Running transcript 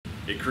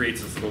it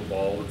creates this little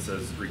ball that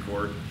says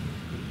record.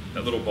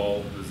 That little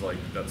ball is like,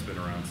 that's been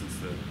around since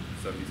the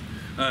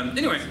 70s.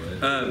 Anyway,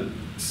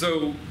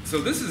 so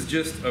this is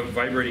just a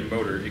vibrating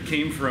motor. It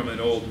came from an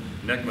old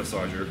neck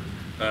massager,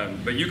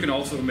 but you can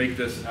also make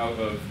this out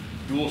of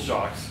dual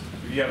shocks.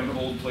 If you have an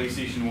old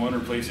PlayStation 1 or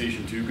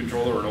PlayStation 2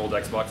 controller or an old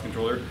Xbox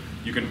controller,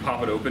 you can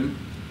pop it open,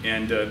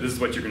 and this is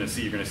what you're going to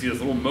see. You're going to see this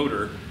little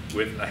motor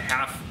with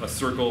a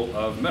circle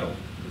of metal.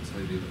 That's how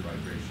you do the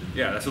vibration.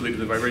 Yeah, that's how they do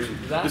the vibration.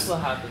 That's what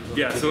happens.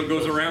 Yeah, so it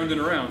goes around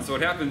and around. So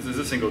what happens is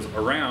this thing goes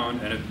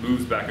around and it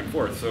moves back and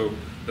forth. So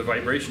the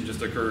vibration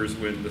just occurs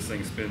when this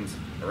thing spins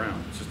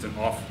around. It's just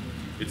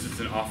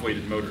an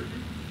off-weighted motor.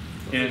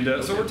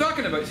 And so we're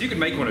talking about, so you can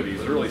make one of these.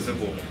 They're really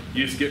simple.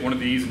 You just get one of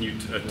these and you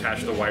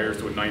attach the wires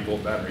to a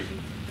 9-volt battery.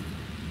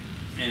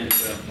 And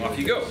off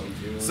you go.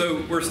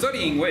 So we're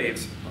studying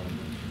waves.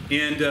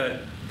 And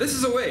this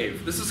is a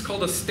wave. This is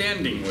called a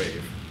standing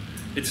wave.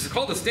 It's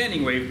called a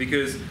standing wave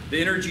because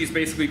the energy is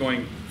basically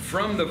going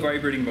from the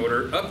vibrating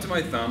motor up to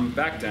my thumb,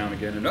 back down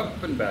again, and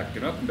up and back,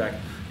 and up and back.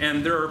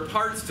 And there are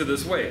parts to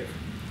this wave.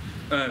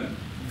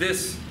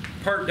 This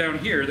part down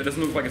here that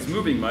doesn't look like it's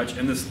moving much,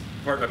 and this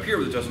part up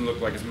here that doesn't look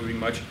like it's moving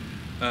much.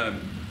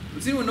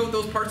 Does anyone know what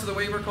those parts of the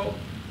wave are called?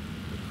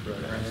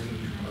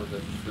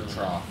 The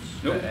troughs.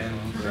 Nope.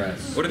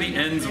 What are the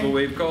ends of a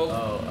wave called?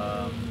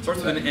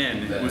 Starts with an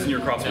N. It was in your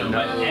crossword.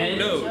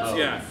 Nodes,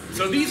 yeah.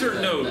 So these are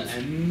nodes.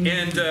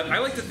 And I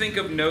like to think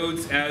of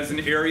nodes as an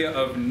area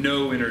of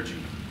no energy.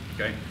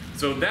 Okay?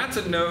 So that's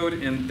a node,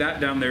 and that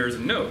down there is a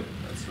node.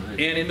 That's right.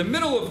 And in the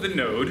middle of the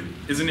node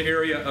is an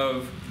area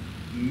of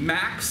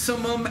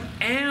maximum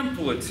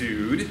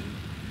amplitude.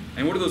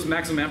 And what are those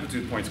maximum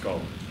amplitude points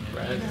called?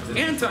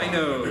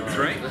 Antinodes,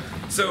 right?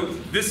 So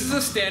this is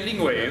a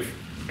standing wave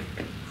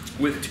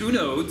with 2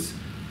 nodes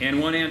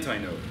and 1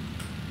 antinode.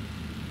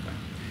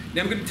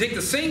 Now I'm going to take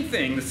the same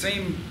thing, the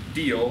same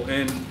deal,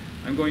 and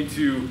I'm going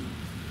to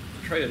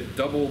try to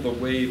double the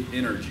wave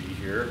energy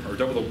here, or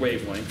double the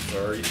wavelength,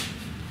 sorry.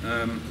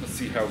 Let's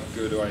see how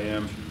good I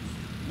am.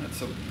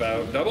 That's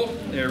about double.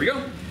 There we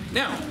go.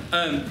 Now,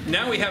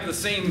 now we have the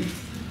same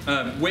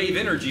wave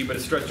energy, but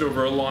it's stretched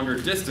over a longer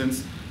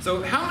distance.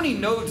 So how many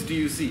nodes do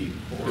you see?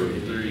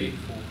 3.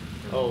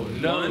 Oh,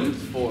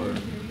 nodes. 4.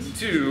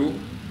 2,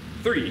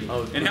 3.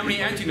 Oh, and how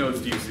many antinodes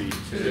do you see?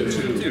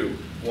 2.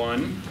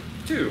 1,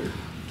 2.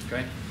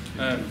 Okay.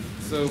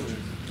 So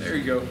there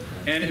you go.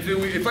 And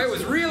if I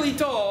was really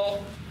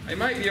tall, I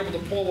might be able to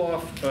pull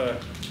off a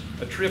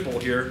triple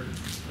here.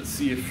 Let's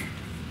see if.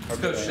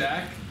 Let's go,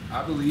 Shaq.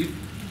 I believe.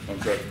 I'm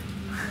Shaq.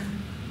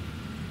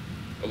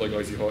 I like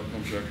icy hot.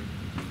 I'm Shaq.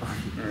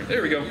 All right,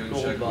 there we go.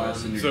 Gold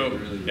bond. So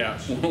yeah,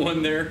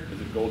 1 there.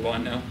 Is it gold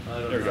bond now? I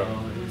don't there we know.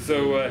 go.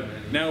 So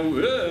now,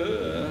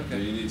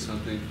 Okay, you need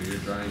something for your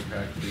drying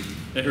crack, baby.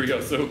 there we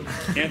go. So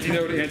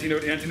antinode,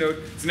 antinode,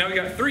 antinode. So now we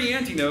got 3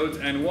 antinodes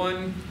and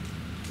 1,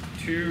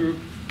 2,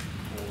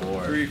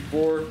 3,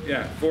 4.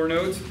 Yeah, 4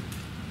 nodes. Yep.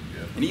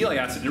 And Eli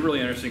asked a really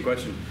interesting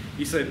question.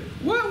 He said,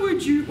 "What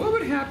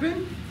would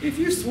happen if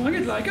you swung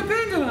it like a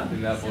pendulum?"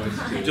 In that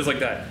voice, too. Just like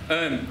that.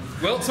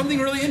 Well, something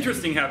really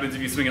interesting happens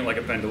if you swing it like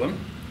a pendulum.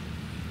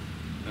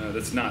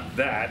 That's not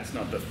that. It's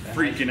not the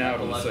freaking out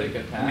on the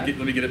side. Let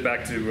me get it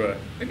back to,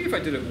 maybe if I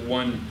did it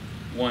one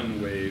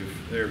wave.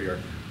 There we are.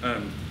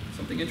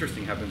 Something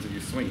interesting happens if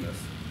you swing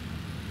this.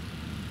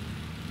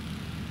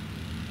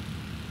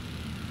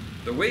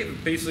 The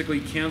wave basically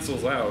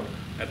cancels out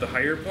at the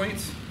higher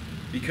points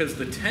because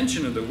the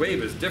tension of the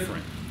wave is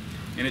different.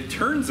 And it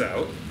turns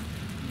out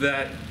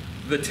that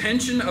the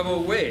tension of a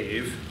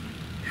wave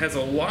has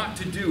a lot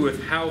to do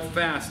with how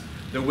fast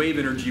the wave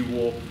energy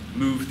will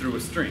move through a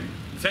string.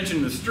 The tension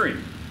in the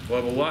string will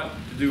have a lot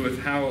to do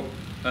with how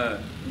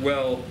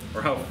well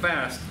or how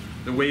fast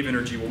the wave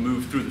energy will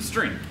move through the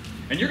string.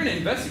 And you're going to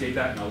investigate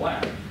that in a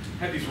lab.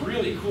 Have these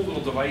really cool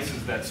little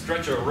devices that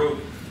stretch a rope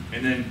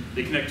and then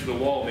they connect to the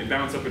wall, they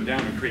bounce up and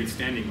down and create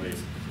standing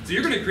waves. So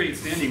you're going to create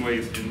standing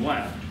waves in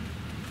lab.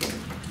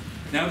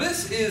 Now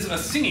this is a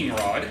singing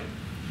rod.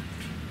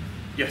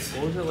 Yes?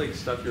 What was it like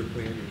stuff you're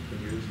putting on your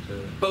fingers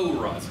to? Bow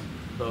rosin.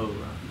 Bow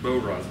rosin. Bow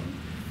rosin.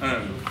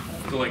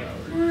 So like,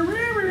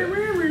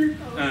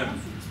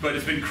 but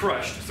it's been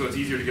crushed, so it's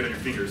easier to get on your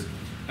fingers.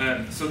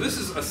 So this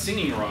is a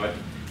singing rod,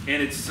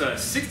 and it's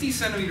 60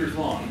 centimeters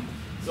long.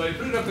 So I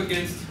put it up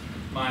against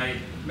my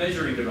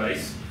measuring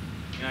device,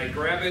 and I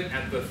grab it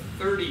at the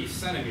 30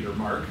 centimeter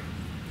mark.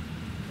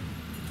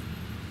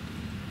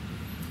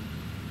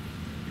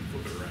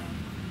 Flip it around.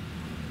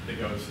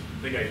 I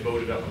think I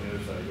bowed it up on the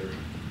other side there.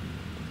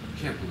 I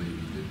can't believe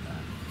you did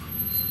that.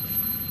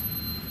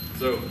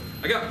 So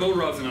I got bow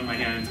rosin on my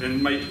hands,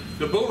 and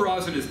the bow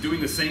rosin is doing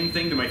the same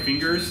thing to my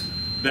fingers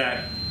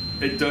that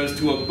it does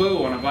to a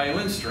bow on a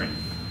violin string.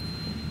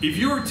 If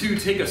you were to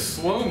take a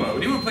slow-mo,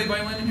 anyone play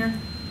violin in here?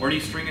 Or any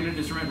string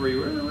instrument where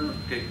you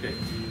okay.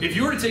 If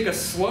you were to take a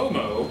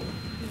slow-mo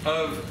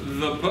of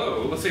the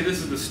bow, let's say this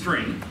is the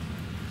string,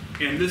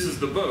 and this is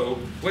the bow,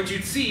 what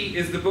you'd see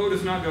is the bow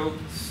does not go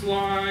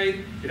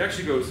slide, it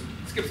actually goes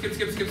skip, skip,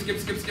 skip, skip, skip,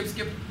 skip, skip,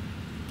 skip.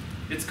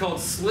 It's called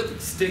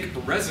slip-stick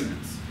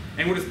resonance.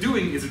 And what it's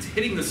doing is it's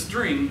hitting the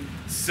string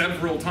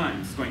several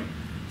times. It's going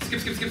skip,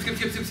 skip, skip, skip,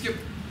 skip, skip, skip.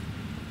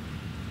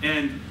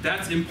 And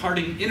that's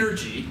imparting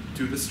energy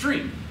to the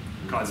string,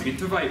 causing it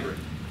to vibrate.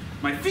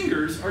 My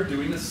fingers are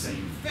doing the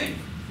same thing.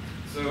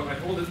 So I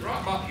hold this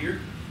rock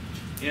here,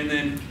 and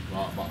then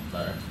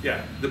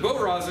yeah, the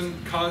bow rosin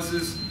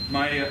causes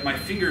my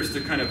fingers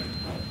to kind of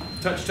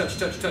touch, touch,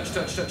 touch, touch,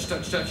 touch, touch,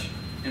 touch, touch,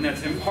 and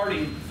that's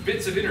imparting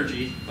bits of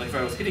energy, like if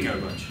I was hitting it a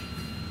bunch.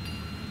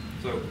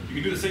 So you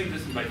can do the same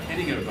thing by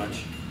hitting it a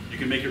bunch. You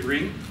can make it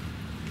ring.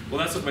 Well,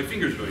 that's what my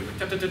fingers are doing, like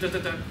tap, tap, tap,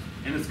 tap, tap,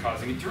 and it's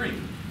causing it to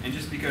ring. And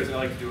just because I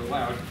like to do it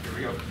loud, here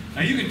we go.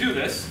 Now you can do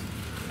this.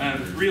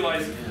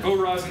 Realize bow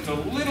rosin's a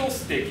little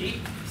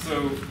sticky,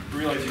 so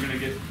realize you're going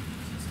to get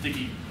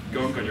sticky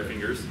gunk on your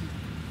fingers.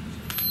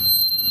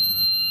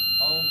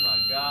 Oh my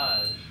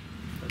gosh.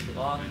 That's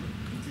awesome.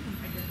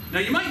 Now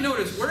you might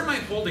notice, where am I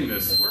holding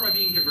this? Where am I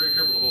being very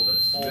careful to hold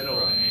this?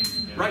 Middle.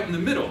 Right in the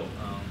middle.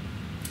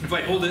 If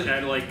I hold it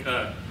at like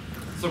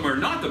somewhere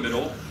not the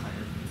middle,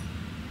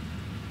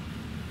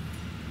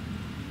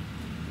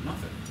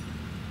 nothing.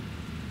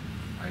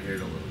 I hear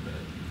it a little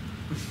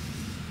bit.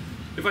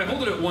 If I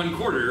hold it at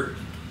 1/4,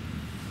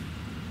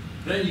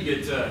 then you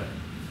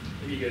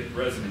get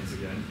resonance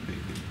again.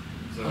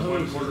 So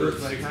 1/4 of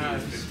 60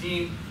 is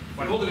 15. If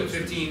I hold it at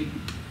 15,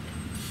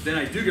 then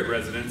I do get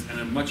resonance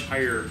and a much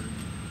higher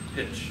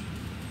pitch.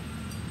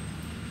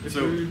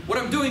 So what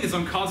I'm doing is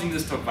I'm causing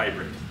this to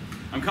vibrate.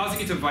 I'm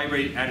causing it to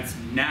vibrate at its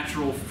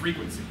natural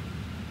frequency.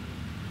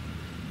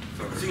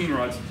 So singing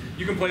rods,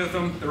 you can play with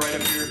them. They're right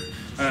up here.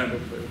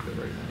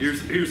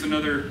 Here's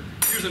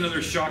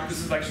another shock. This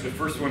is actually the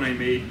first one I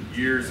made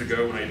years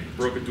ago when I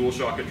broke a dual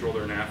shock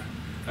controller in half.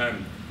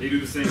 They do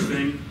the same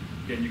thing.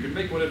 Again, you can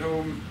make one at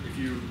home if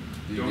you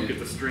don't get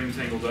the string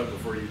tangled up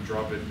before you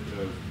drop it.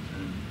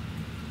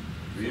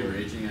 Were you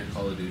raging at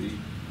Call of Duty?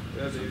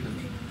 Yeah, dude.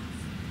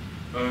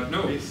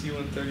 No. AC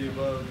 130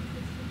 above.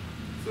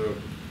 So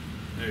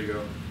there you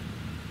go.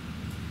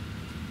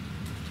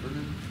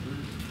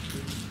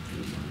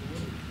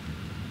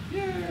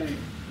 Yay!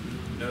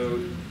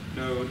 Node,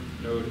 node,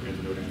 node,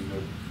 and node, and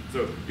node.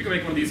 So you can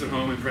make one of these at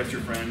home, impress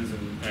your friends,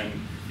 and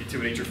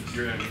intimidate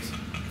your enemies.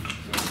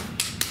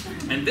 So.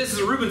 And this is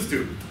a Rubens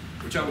tube,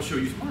 which I will show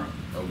you tomorrow.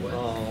 A what?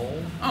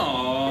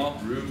 Oh,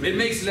 Rubens. it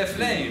makes the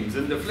flames,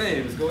 and the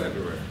flames go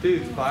everywhere.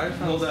 Dude, 5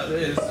 Hold up,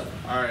 times 6.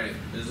 Alright,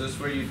 is this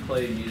where you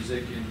play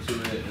music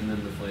into it and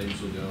then the flames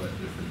will go at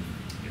different...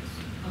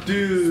 Yes.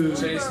 Dude.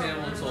 Chase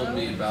Hamill told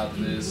me about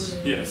this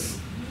Yes.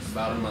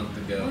 about a month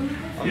ago.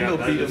 I'm Yeah,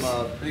 gonna beat that him is-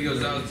 up. He goes,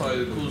 that was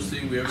probably the coolest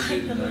thing we ever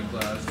did in that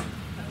class.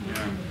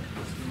 Yeah.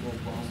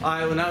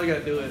 Alright, well now we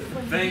gotta do it.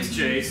 Thanks,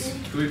 Chase.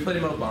 Can we play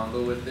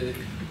Mobongo with it?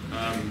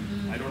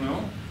 I don't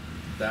know.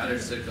 That or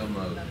sicko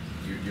mode?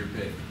 Your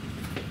pick.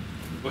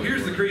 Well,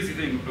 here's the crazy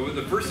thing.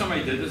 The first time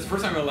I did this, the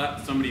first time I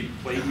let somebody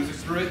play music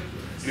through it,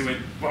 and it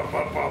went bop,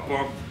 bop, bop,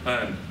 bop,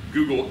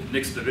 Google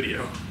nixed the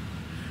video.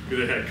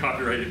 Because it had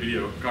copyrighted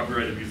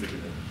music in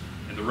it.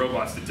 And the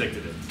robots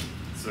detected it.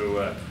 So,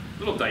 a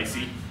little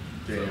dicey.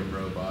 Damn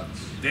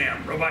robots.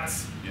 Damn,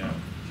 robots! Yeah.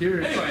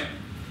 Here. Anyway,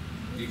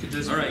 You could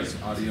just All right.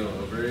 mix audio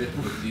over it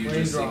with you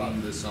just Raindrop.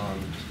 singing the song.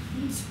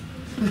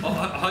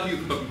 how do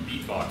you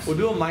beatbox? We'll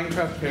do a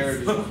Minecraft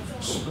parody.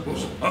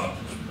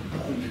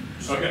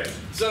 Okay,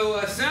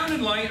 so sound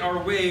and light are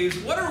waves.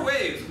 What are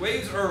waves?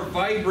 Waves are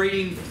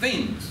vibrating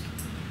things.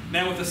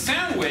 Now with a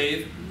sound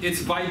wave, it's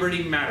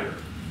vibrating matter.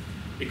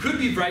 It could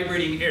be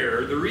vibrating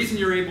air. The reason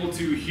you're able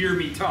to hear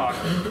me talk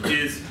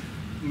is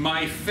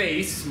my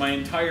face, my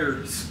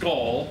entire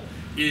skull,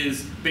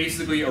 is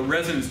basically a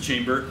resonance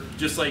chamber.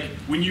 Just like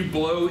when you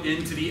blow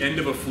into the end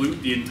of a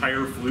flute, the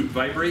entire flute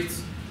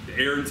vibrates. The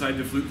air inside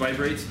the flute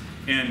vibrates.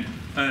 And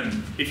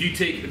if you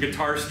take a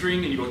guitar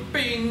string and you go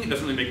bing, it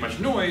doesn't really make much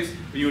noise,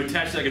 but you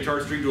attach that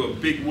guitar string to a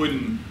big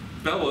wooden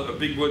bellow, a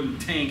big wooden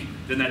tank,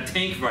 then that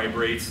tank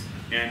vibrates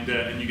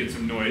and you get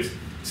some noise.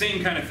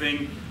 Same kind of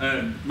thing.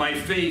 My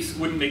face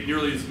wouldn't make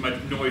nearly as much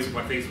noise if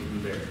my face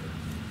wasn't there.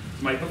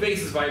 So my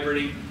face is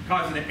vibrating,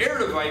 causing the air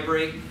to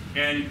vibrate,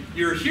 and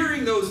you're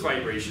hearing those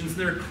vibrations, and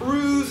they're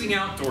cruising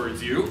out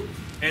towards you,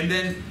 and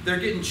then they're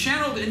getting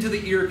channeled into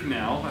the ear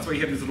canal. That's why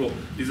you have these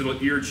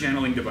little ear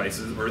channeling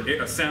devices,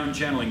 or sound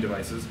channeling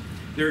devices.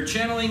 They're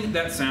channeling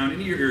that sound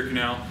into your ear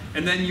canal,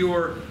 and then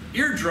your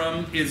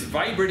eardrum is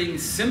vibrating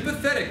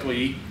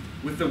sympathetically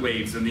with the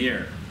waves in the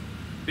air.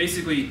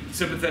 Basically,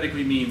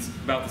 sympathetically means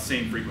about the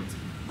same frequency.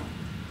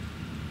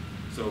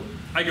 So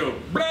I go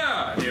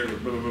blah, and the air goes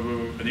blah, blah, blah,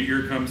 blah, and the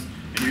ear comes,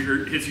 and your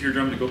ear hits your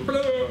eardrum and it goes blah,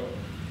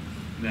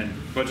 and then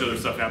a bunch of other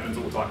stuff happens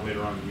that we'll talk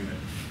later on in the unit.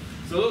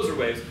 So those are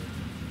waves.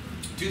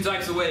 Two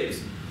types of waves.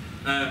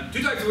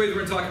 Two types of waves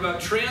we're going to talk about: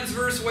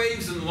 transverse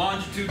waves and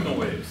longitudinal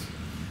waves.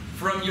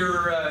 From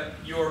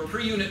your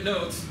pre-unit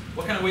notes,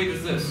 what kind of wave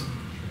is this?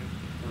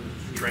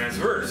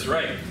 Transverse,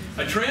 right.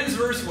 A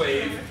transverse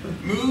wave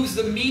moves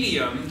the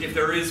medium, if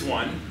there is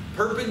one,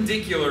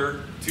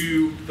 perpendicular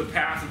to the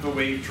path of the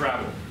wave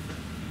travel.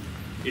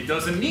 It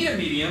doesn't need a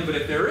medium, but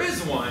if there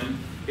is one,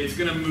 it's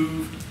going to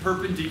move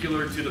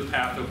perpendicular to the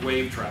path of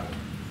wave travel.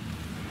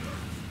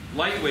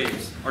 light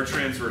waves are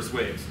transverse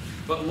waves.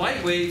 But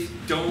light waves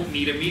don't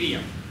need a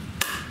medium.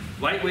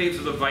 Light waves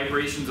are the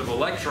vibrations of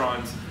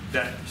electrons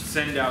that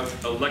send out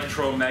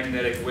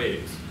electromagnetic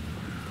waves.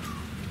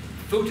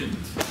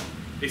 Photons.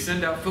 They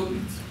send out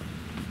photons.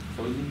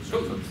 Photons?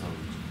 Photons.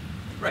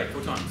 Right,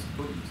 photons.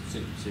 Photons.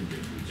 Same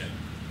difference. Yeah.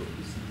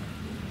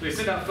 So they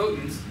send out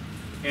photons,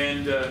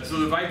 and so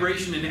the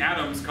vibration in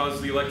atoms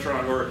causes the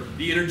electron, or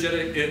the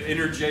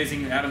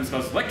energizing atoms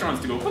cause electrons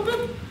to go whoop,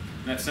 whoop,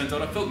 and that sends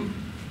out a photon.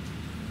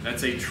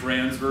 That's a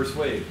transverse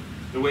wave.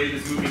 The wave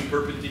is moving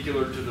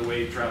perpendicular to the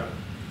wave travel.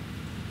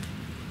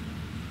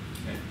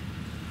 Okay.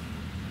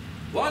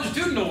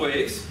 Longitudinal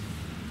waves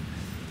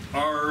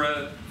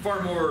are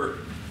far more,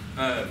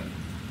 a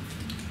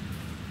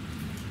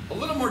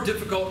little more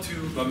difficult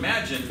to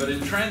imagine, but in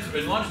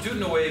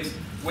longitudinal waves,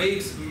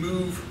 waves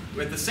move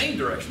in the same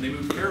direction. They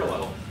move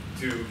parallel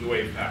to the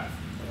wave path.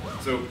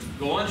 So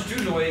the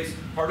longitudinal waves,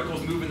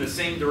 particles move in the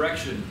same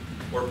direction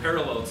or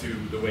parallel to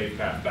the wave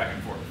path, back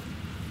and forth.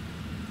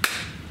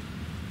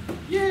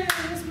 Yeah,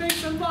 let's make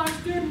some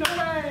longitudinal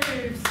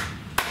waves!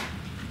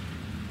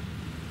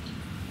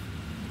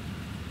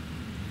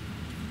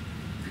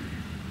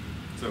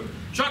 So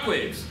shock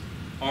waves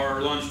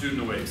are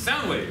longitudinal waves.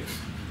 Sound waves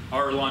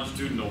are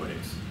longitudinal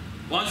waves.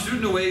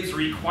 Longitudinal waves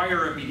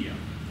require a medium.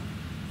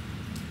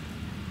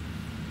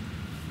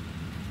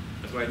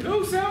 That's why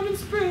no sound in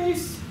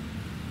space.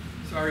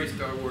 Sorry,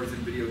 Star Wars and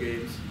video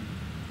games.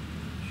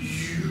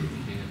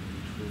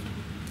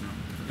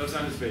 No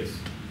sound in space.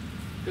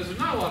 Because there's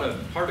not a lot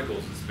of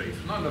particles in space.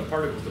 There's not enough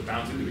particles to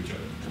bounce into each other.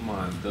 Come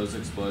on, those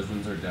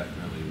explosions are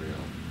definitely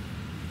real.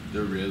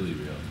 They're really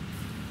real.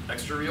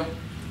 Extra real?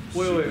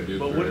 Wait,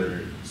 but what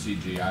Super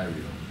CGI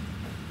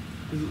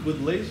real. would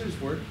lasers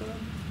work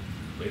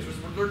though?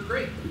 Lasers would work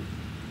great.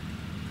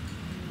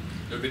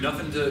 There'd be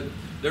nothing to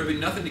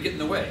get in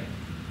the way.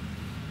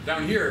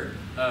 Down here,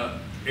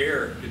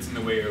 air gets in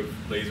the way of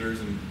lasers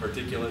and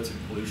particulates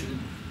and pollution,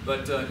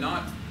 but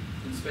not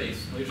in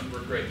space. Lasers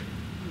work great.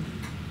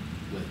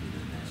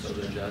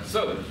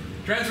 So,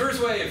 transverse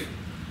wave,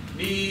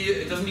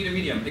 it doesn't need a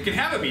medium. It can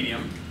have a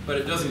medium, but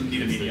it doesn't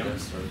need a medium.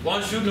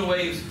 Longitudinal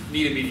waves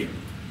need a medium.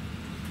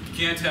 You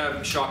can't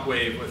have shock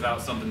wave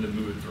without something to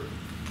move it through.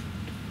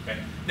 Okay.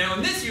 Now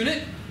in this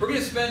unit, we're going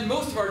to spend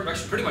most of our,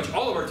 actually pretty much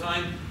all of our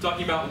time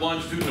talking about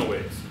longitudinal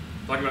waves,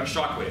 talking about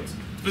shock waves,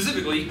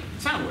 specifically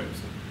sound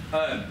waves.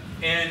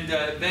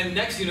 Then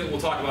next unit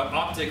we'll talk about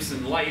optics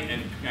and light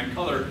and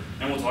color,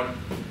 and we'll talk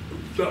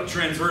about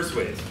transverse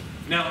waves.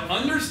 Now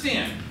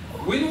understand,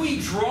 when we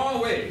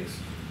draw waves,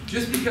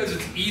 just because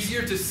it's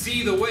easier to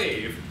see the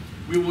wave,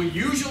 we will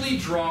usually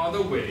draw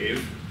the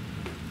wave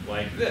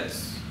like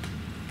this.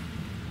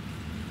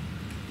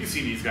 You've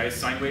seen these guys,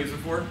 sine waves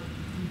before?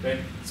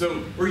 Okay?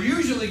 So we're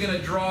usually going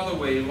to draw the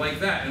wave like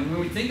that. And when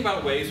we think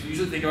about waves, we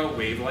usually think about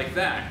wave like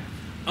that.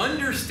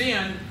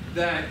 Understand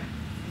that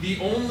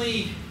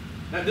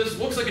that this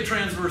looks like a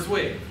transverse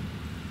wave,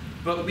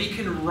 but we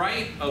can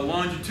write a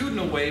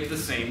longitudinal wave the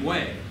same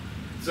way.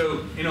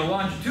 So in a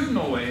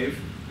longitudinal wave,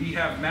 we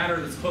have matter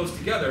that's close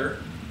together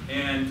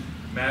and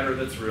matter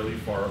that's really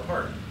far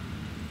apart.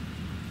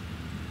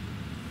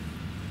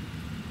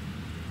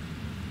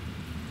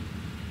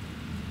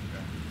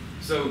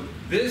 So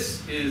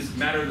this is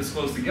matter that's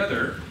close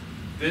together.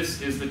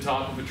 This is the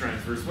top of a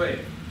transverse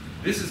wave.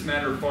 This is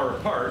matter far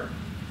apart.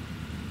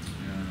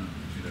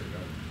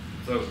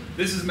 So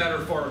this is matter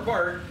far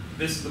apart.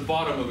 This is the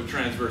bottom of a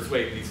transverse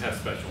wave. These have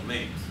special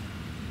names.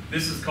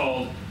 This is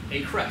called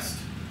a crest.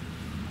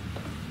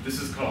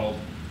 This is called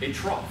a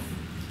trough.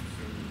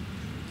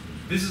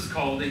 This is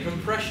called a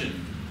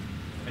compression.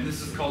 And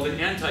this is called an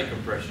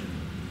anti-compression.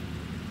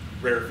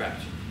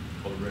 Rarefaction.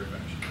 Called a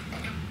rarefaction.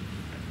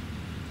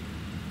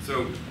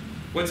 So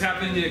what's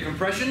happening in a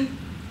compression?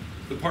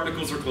 The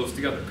particles are close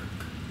together.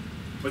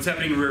 What's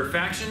happening in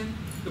rarefaction?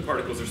 The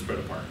particles are spread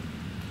apart.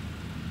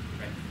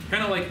 Okay.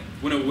 Kind of like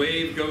when a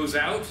wave goes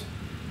out,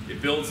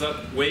 it builds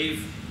up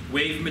wave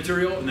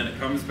material and then it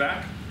comes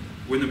back.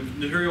 When the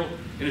material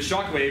in a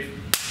shock wave,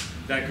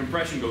 that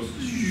compression goes,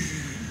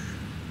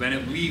 then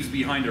it leaves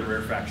behind a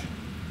rarefaction.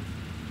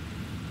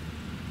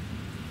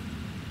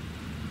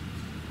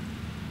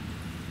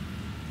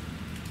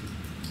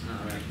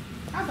 All right.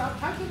 How about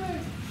types of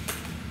waves?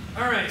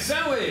 All right,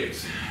 sound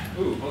waves.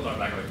 Ooh, hold on,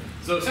 back away.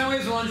 So sound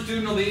waves are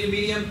longitudinal, they need a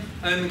medium.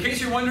 And in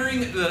case you're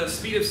wondering, the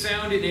speed of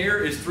sound in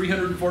air is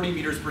 340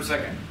 meters per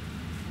second,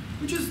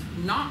 which is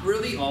not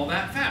really all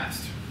that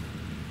fast,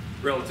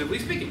 relatively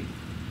speaking.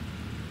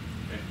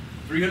 Okay.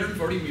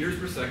 340 meters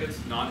per second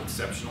is not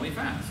exceptionally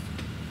fast.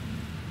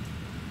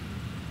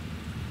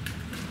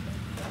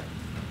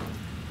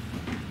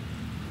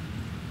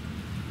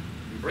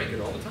 We break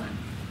it all the time.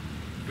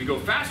 We go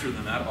faster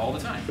than that all the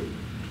time.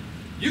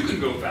 You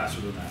can go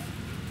faster than that.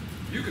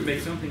 You can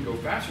make something go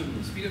faster than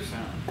the speed of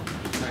sound.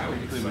 How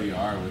quickly we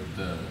are with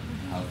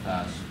how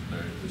fast the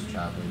Earth is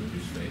traveling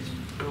through space.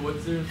 But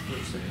what's the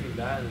difference between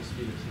that and the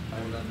speed of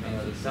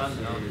sound?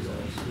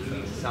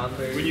 The sound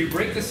barrier. When you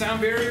break the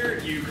sound barrier,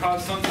 you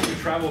cause something to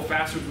travel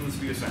faster than the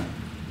speed of sound.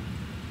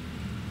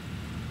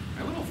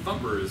 A little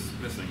thumper is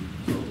missing,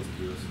 so I'll just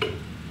do this.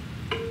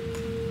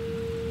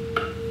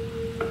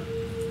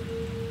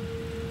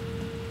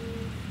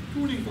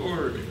 Tuning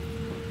fork.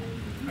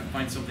 I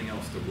find something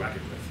else to whack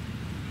it with.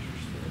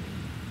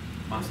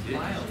 The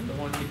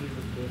one you did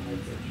with the high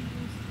pitch.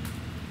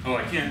 Oh,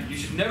 I can't. You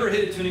should never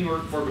hit a tuning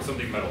fork with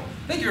something metal.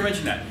 Thank you for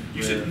mentioning that.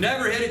 You should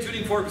never hit a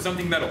tuning fork with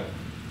something metal.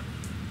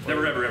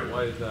 Never, ever, ever.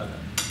 Why is that?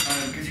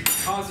 Because you can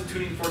cause the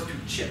tuning fork to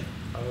chip.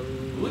 Oh.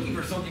 I'm looking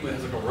for something that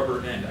has like a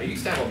rubber end. I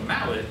used to have a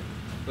mallet,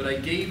 but I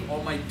gave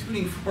all my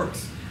tuning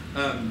forks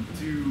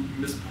to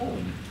Miss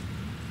Poland.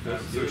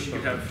 So she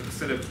could have a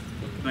set of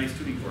nice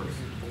tuning forks.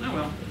 Oh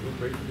well.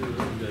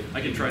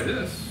 I can try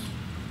this.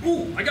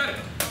 Ooh, I got it!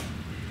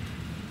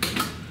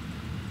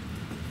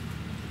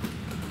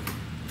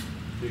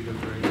 Big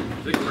brain.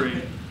 Big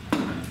brain.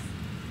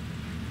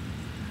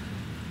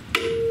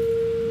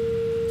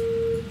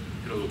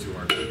 Hit a little too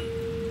hard.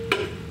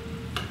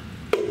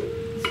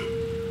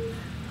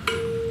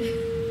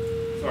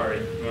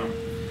 Sorry. Well,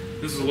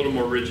 this is a little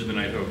more rigid than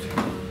I'd hoped.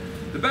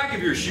 The back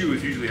of your shoe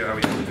is usually how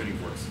we use the tuning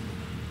forks.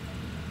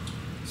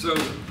 So,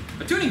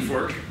 a tuning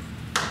fork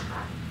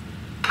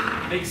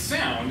makes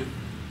sound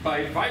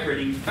by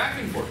vibrating back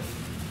and forth.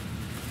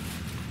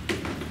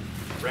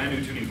 Brand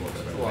new tuning forks.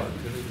 That's a lot of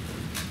tuning.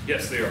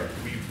 Yes, they are.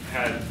 We've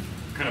had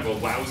kind of a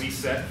lousy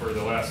set for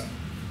the last,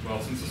 well,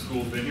 since the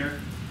school's been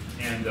here.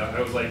 And I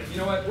was like, you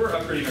know what, we're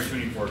upgrading our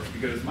tuning forks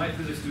because my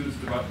physics students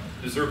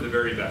deserve the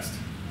very best.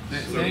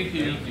 Thank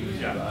you.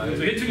 Yeah.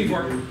 So hit tuning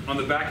fork on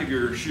the back of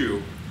your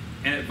shoe,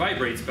 and it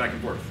vibrates back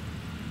and forth,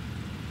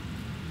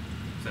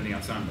 sending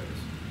out sound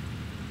waves.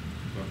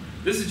 So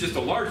this is just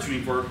a large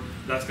tuning fork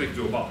that's connected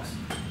to a box.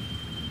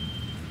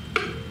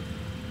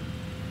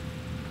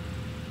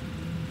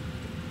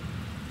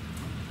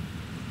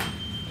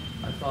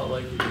 I thought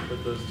like you could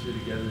put those two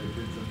together and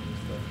did something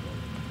special.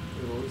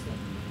 What was that?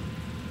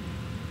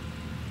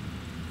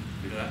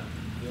 Look at that.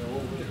 Yeah,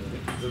 what was it?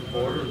 The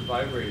board was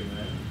vibrating,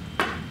 man.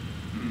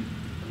 Mm-hmm.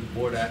 And the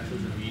board acts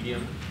as a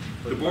medium.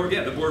 The board,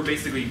 yeah, the board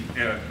basically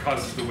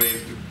causes the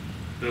waves to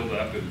build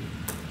up and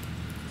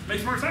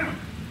makes more sound.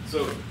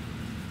 So,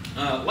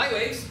 light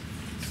waves,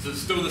 to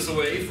stow this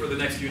away for the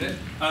next unit.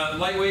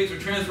 Light waves are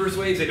transverse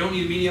waves, they don't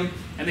need a medium,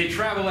 and they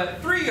travel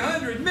at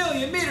 300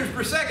 million meters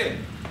per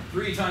second.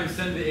 3 times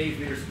 10 to the 8th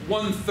meters,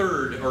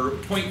 1/3 or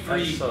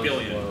 0.3 so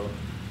billion. slow.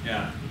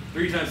 Yeah,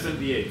 3 times 10 to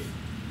the 8th.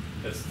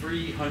 That's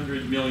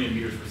 300 million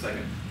meters per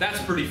second.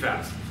 That's pretty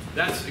fast.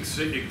 That's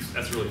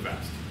really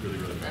fast. Really,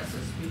 really fast.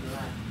 That's the speed of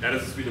light. That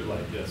is the speed of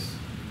light, yes.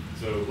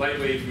 So light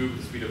waves move at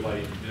the speed of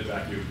light in a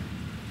vacuum.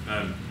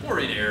 Or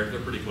in air,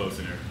 they're pretty close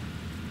in air.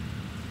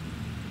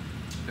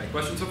 Okay,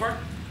 questions so far?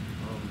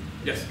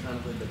 Yes. It's kind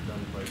of like a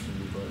dumb question,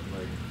 but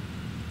like,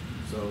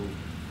 so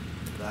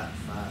that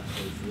fast,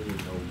 there's really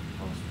no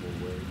possible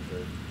way to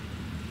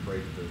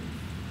break the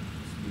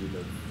speed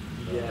of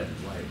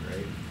light,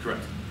 right?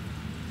 Correct.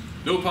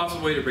 No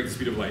possible way to break the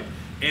speed of light.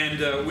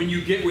 And when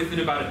you get within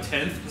about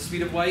 1/10 the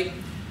speed of light,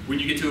 when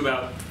you get to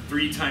about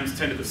 3 times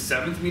 10 to the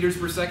 7th meters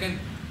per second,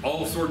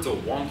 all sorts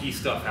of wonky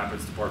stuff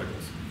happens to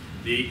particles.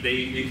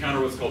 They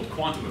encounter what's called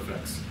quantum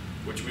effects,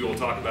 which we will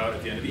talk about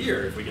at the end of the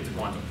year if we get to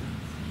quantum.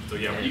 So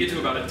yeah, when you get to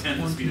about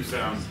 1/10 the speed of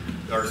sound,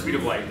 or speed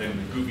of light, then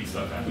goofy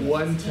stuff happens.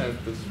 1/10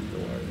 the speed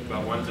of light.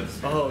 About 1/10 the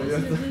speed. Oh, yeah.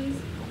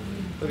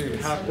 Not even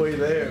halfway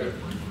there.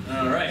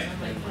 All right.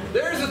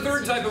 There's a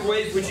third type of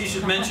wave which you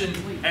should mention,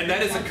 and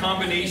that is a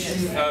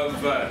combination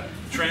of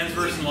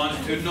transverse and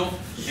longitudinal,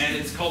 and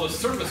it's called a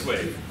surface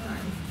wave.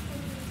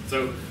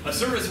 So a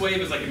surface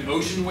wave is like an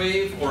ocean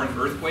wave or an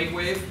earthquake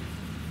wave.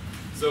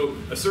 So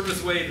a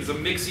surface wave is a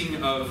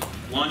mixing of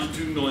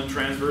longitudinal and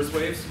transverse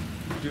waves.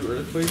 Do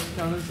earthquakes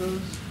count as those?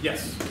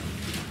 Yes.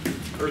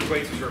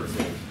 Earthquakes are surface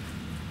waves.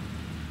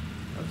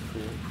 That's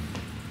cool.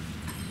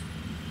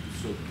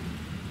 So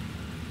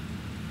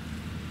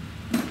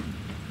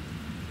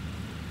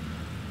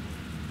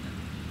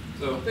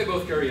So they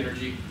both carry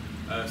energy.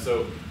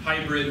 So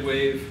hybrid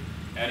wave,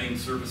 adding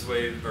surface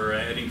wave, or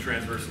adding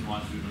transverse and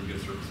longitudinal to get a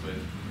surface wave.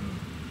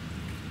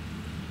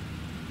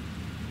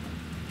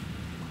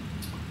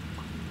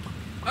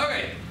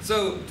 Okay,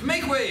 so to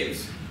make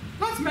waves,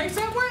 let's make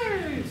some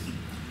waves.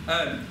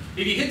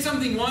 If you hit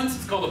something once,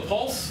 it's called a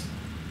pulse.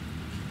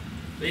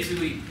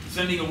 Basically,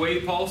 sending a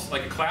wave pulse,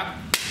 like a clap,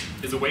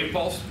 is a wave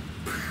pulse.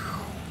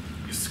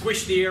 You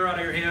squish the air out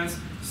of your hands,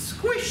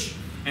 squish,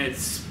 and it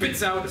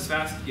spits out as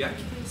fast. Yeah.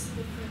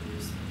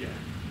 Yeah.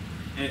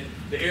 And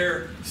the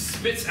air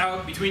spits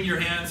out between your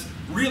hands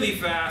really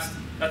fast.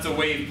 That's a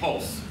wave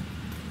pulse.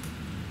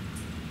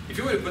 If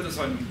you want to put this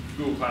on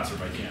Google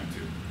Classroom, I can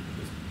too.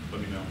 Just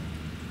let me know.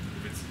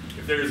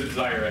 If there is a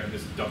desire, I can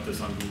just dump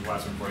this on Google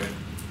Classroom for you.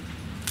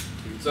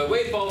 So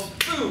wave pulse,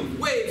 boom,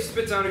 wave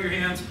spits out of your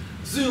hands,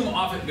 zoom,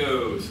 off it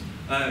goes.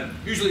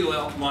 Usually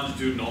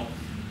longitudinal.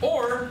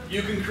 Or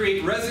you can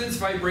create resonance,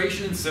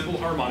 vibration, and simple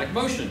harmonic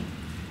motion.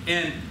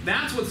 And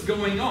that's what's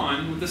going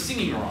on with the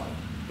singing rod.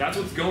 That's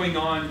what's going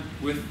on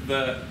with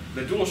the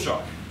dual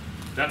shock.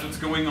 That's what's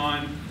going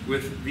on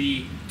with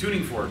the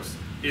tuning forks,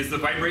 is the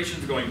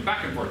vibrations going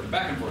back and forth, and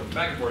back and forth, and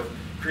back and forth.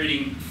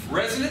 creating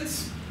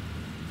resonance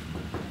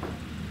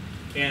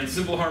and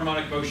simple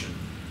harmonic motion.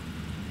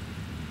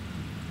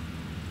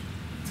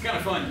 It's kind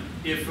of fun.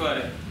 If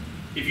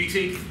you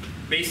take,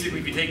 basically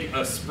if you take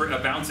a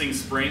bouncing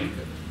spring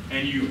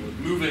and you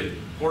move it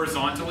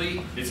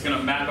horizontally, it's going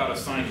to map out a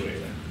sine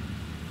wave.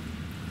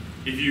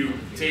 If you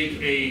take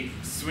a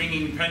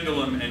swinging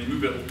pendulum and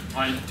move it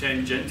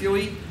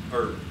tangentially,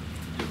 or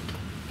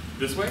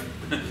this way,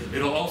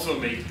 it'll also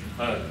make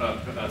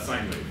a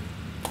sine wave.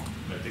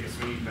 Take a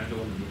swinging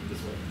pendulum and move it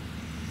this way.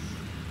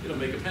 It'll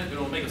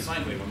make a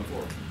sine wave on the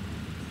floor.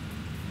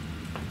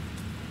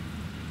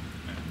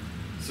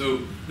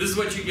 So this is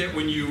what you get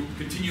when you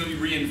continually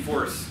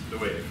reinforce the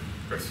wave.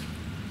 Chris.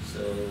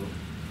 So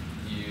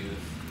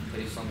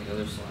based on the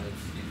other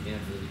slides, you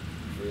can't really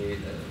create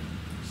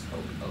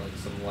like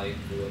some light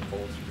through a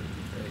pulse,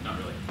 right? Not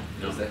really.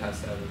 No. Because it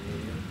has to have a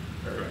medium.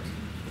 Correct.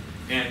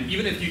 And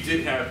even if you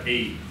did have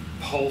a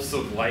pulse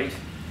of light,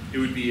 it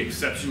would be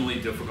exceptionally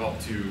difficult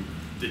to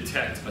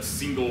detect a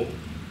single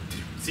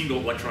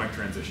electronic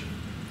transition.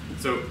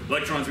 So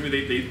electrons,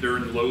 they're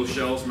in low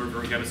shells, remember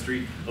from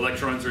chemistry.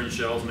 Electrons are in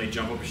shells and they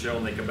jump up a shell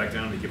and they come back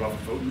down and they give off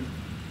a photon.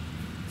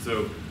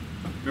 So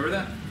remember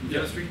that from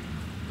chemistry?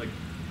 Like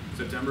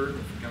September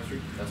of chemistry?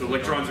 So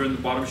electrons are in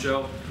the bottom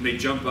shell and they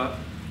jump up,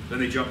 then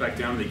they jump back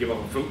down and they give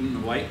off a photon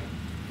of light.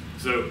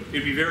 So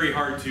it'd be very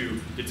hard to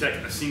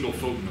detect a single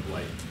photon of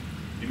light.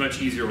 It'd be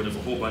much easier when there's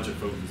a whole bunch of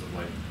photons of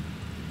light.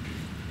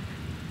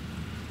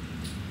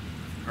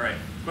 All right,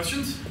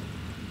 questions?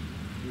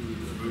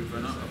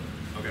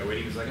 Okay,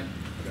 waiting a second.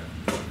 Okay.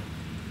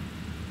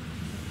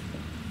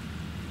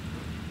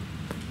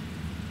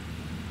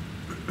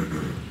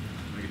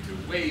 We get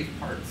to wave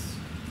parts.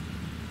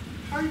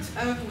 Parts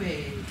of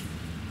waves.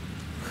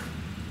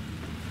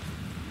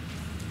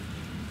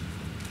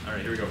 All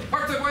right, here we go.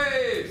 Parts of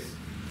waves.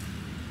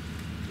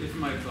 If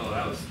my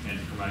that was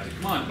anticlimactic.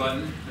 Come on,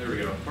 button. There we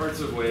go. Parts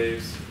of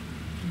waves.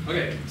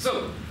 Okay,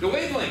 so the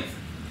wavelength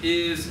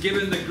is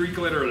given the Greek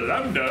letter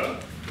lambda,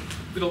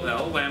 little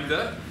l,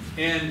 lambda.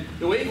 And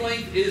the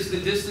wavelength is the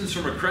distance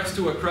from a crest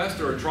to a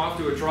crest or a trough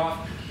to a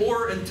trough,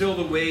 or until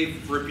the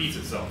wave repeats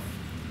itself.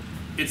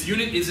 Its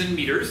unit is in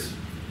meters.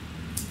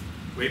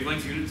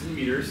 Wavelength unit's in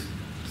meters.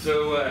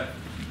 So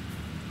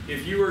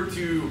if you were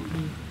to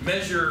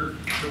measure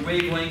the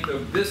wavelength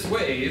of this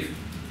wave,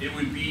 it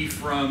would be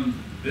from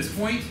this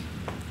point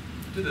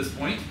to this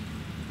point.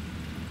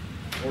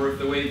 Or if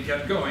the wave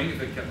kept going,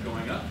 if it kept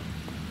going up,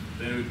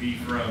 then it would be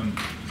from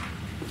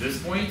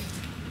this point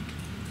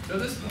to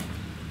this point.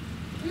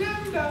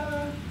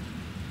 Lambda.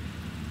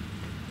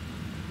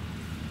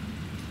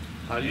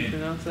 How do you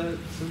pronounce that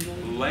symbol?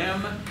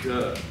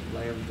 Lambda.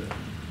 Lambda.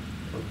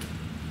 Okay.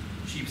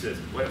 Sheep says,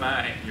 what am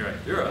I? You're right.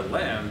 You're a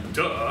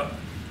lambda.